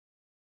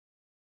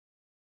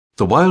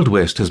The Wild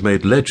West has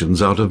made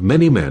legends out of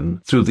many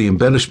men through the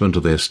embellishment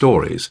of their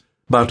stories,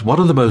 but one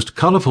of the most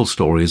colourful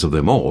stories of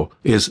them all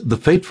is the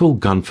fateful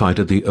gunfight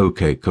at the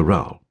OK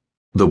Corral.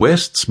 The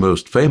West's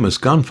most famous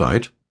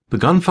gunfight, the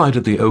gunfight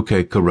at the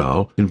OK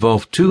Corral,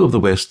 involved two of the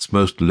West's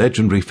most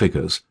legendary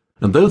figures,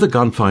 and though the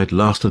gunfight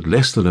lasted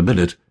less than a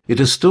minute,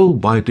 it is still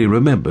widely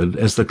remembered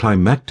as the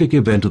climactic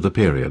event of the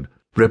period,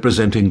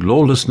 representing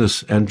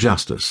lawlessness and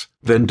justice,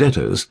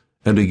 vendettas,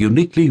 and a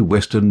uniquely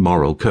Western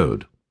moral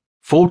code.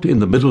 Fought in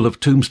the middle of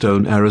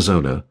Tombstone,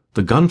 Arizona,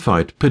 the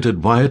gunfight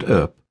pitted Wyatt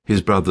Earp,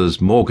 his brothers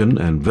Morgan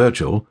and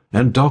Virgil,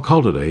 and Doc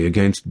Holliday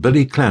against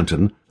Billy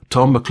Clanton,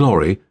 Tom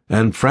McClory,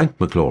 and Frank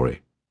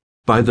McClory.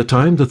 By the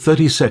time the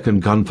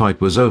 30-second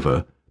gunfight was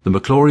over, the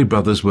McClory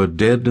brothers were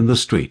dead in the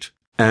street,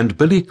 and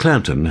Billy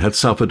Clanton had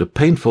suffered a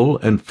painful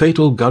and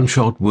fatal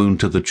gunshot wound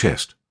to the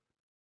chest.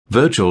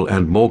 Virgil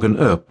and Morgan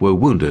Earp were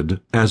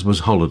wounded, as was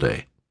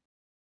Holliday.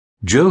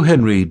 Joe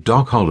Henry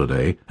Doc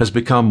Holliday has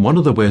become one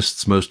of the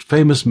West's most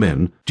famous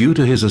men due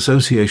to his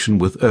association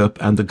with Earp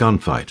and the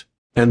gunfight,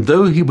 and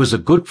though he was a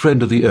good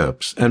friend of the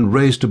Earps and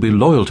raised to be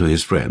loyal to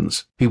his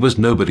friends, he was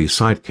nobody's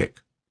sidekick.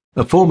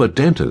 A former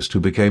dentist who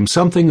became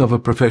something of a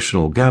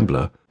professional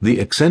gambler, the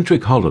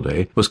eccentric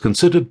Holliday was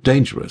considered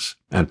dangerous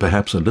and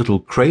perhaps a little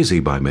crazy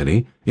by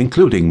many,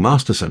 including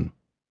Masterson.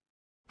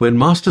 When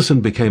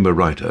Masterson became a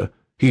writer,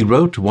 he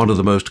wrote one of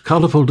the most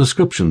colourful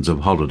descriptions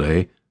of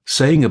Holliday,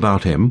 saying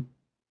about him,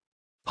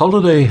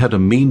 "Holliday had a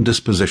mean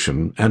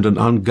disposition and an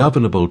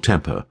ungovernable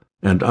temper,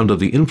 and under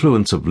the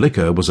influence of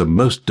liquor was a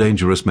most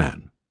dangerous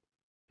man.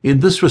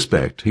 In this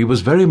respect he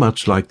was very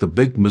much like the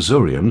big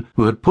Missourian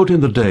who had put in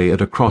the day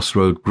at a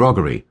crossroad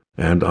groggery,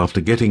 and after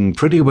getting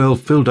pretty well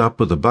filled up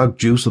with the bug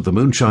juice of the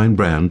moonshine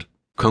brand,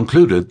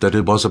 concluded that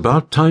it was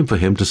about time for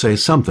him to say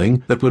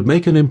something that would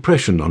make an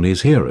impression on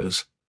his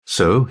hearers.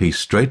 So he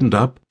straightened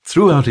up,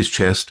 threw out his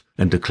chest,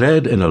 and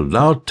declared in a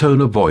loud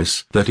tone of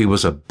voice that he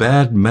was a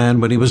bad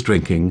man when he was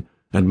drinking,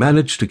 and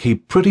managed to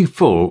keep pretty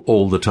full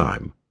all the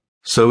time."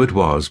 So it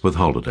was with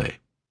Holliday.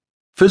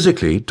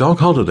 Physically, Doc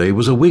Holliday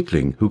was a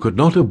weakling who could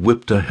not have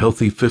whipped a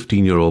healthy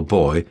 15-year-old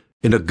boy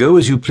in a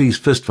go-as-you-please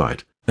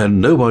fistfight,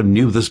 and no one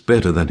knew this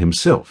better than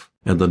himself,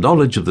 and the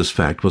knowledge of this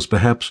fact was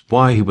perhaps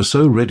why he was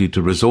so ready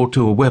to resort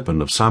to a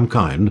weapon of some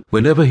kind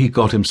whenever he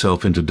got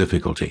himself into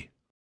difficulty.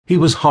 He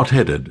was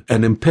hot-headed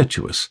and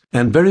impetuous,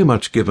 and very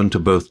much given to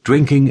both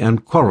drinking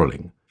and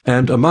quarrelling,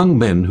 and among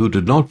men who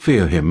did not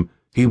fear him,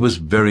 he was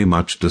very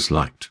much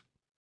disliked.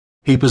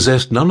 He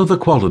possessed none of the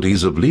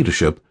qualities of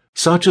leadership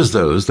such as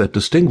those that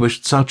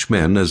distinguished such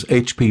men as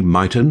H.P.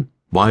 Myton,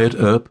 Wyatt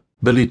Earp,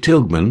 Billy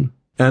Tilghman,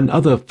 and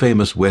other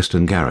famous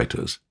Western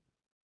characters.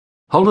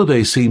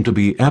 Holliday seemed to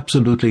be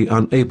absolutely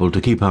unable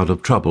to keep out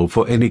of trouble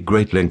for any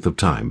great length of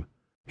time.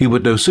 He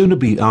would no sooner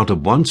be out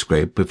of one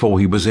scrape before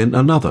he was in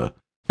another,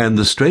 and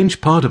the strange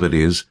part of it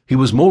is he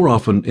was more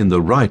often in the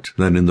right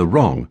than in the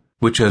wrong,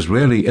 which has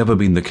rarely ever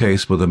been the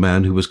case with a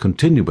man who was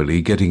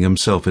continually getting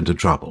himself into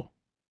trouble.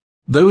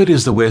 Though it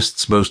is the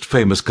West's most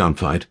famous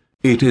gunfight,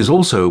 it is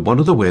also one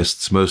of the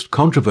West's most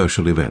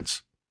controversial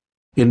events.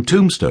 In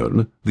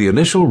Tombstone, the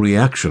initial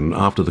reaction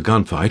after the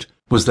gunfight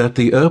was that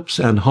the Earps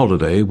and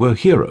Holliday were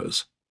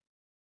heroes.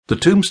 The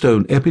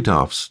Tombstone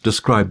epitaphs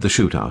described the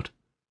shootout.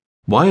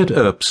 Wyatt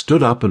Earp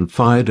stood up and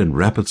fired in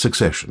rapid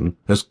succession,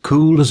 as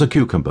cool as a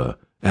cucumber,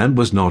 and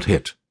was not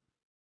hit.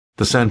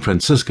 The San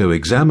Francisco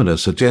Examiner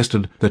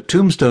suggested that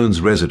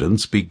Tombstone's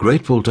residents be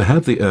grateful to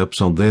have the Earps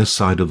on their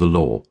side of the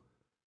law.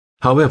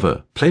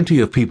 However, plenty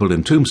of people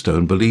in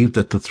Tombstone believed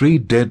that the three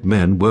dead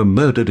men were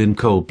murdered in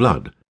cold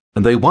blood,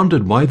 and they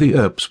wondered why the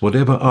Earps would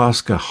ever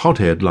ask a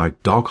hothead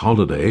like Doc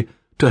Holliday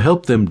to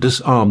help them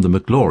disarm the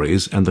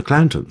McClorys and the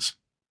Clantons.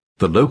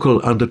 The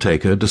local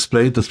undertaker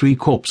displayed the three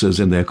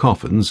corpses in their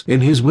coffins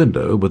in his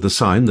window with a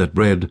sign that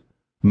read,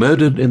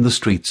 "Murdered in the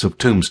streets of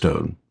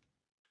Tombstone."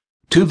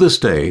 To this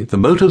day, the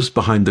motives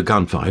behind the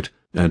gunfight,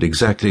 and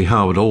exactly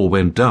how it all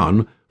went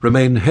down,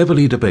 remain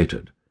heavily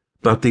debated,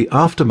 but the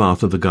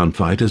aftermath of the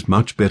gunfight is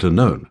much better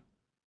known.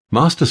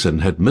 Masterson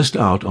had missed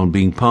out on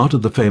being part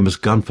of the famous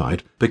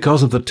gunfight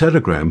because of the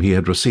telegram he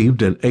had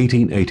received in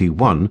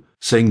 1881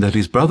 saying that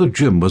his brother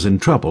Jim was in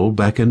trouble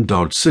back in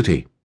Dodge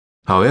City.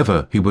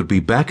 However, he would be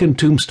back in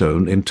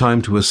Tombstone in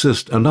time to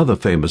assist another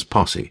famous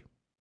posse.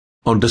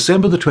 On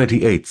December the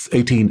 28th,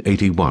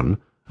 1881,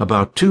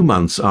 about 2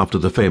 months after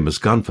the famous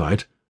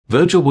gunfight,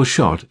 Virgil was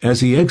shot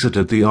as he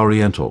exited the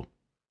Oriental.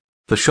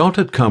 The shot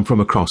had come from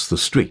across the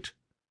street.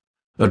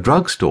 A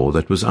drugstore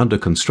that was under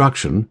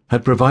construction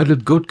had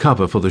provided good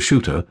cover for the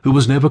shooter, who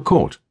was never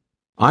caught.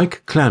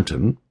 Ike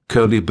Clanton,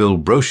 Curly Bill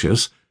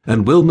Brocious,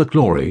 and Will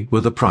McClory were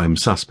the prime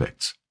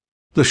suspects.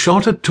 The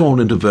shot had torn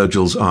into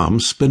Virgil's arm,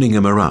 spinning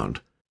him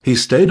around. He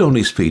stayed on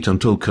his feet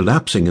until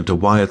collapsing into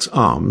Wyatt's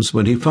arms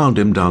when he found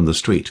him down the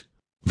street.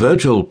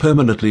 Virgil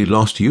permanently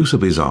lost use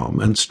of his arm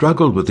and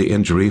struggled with the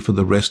injury for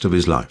the rest of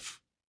his life.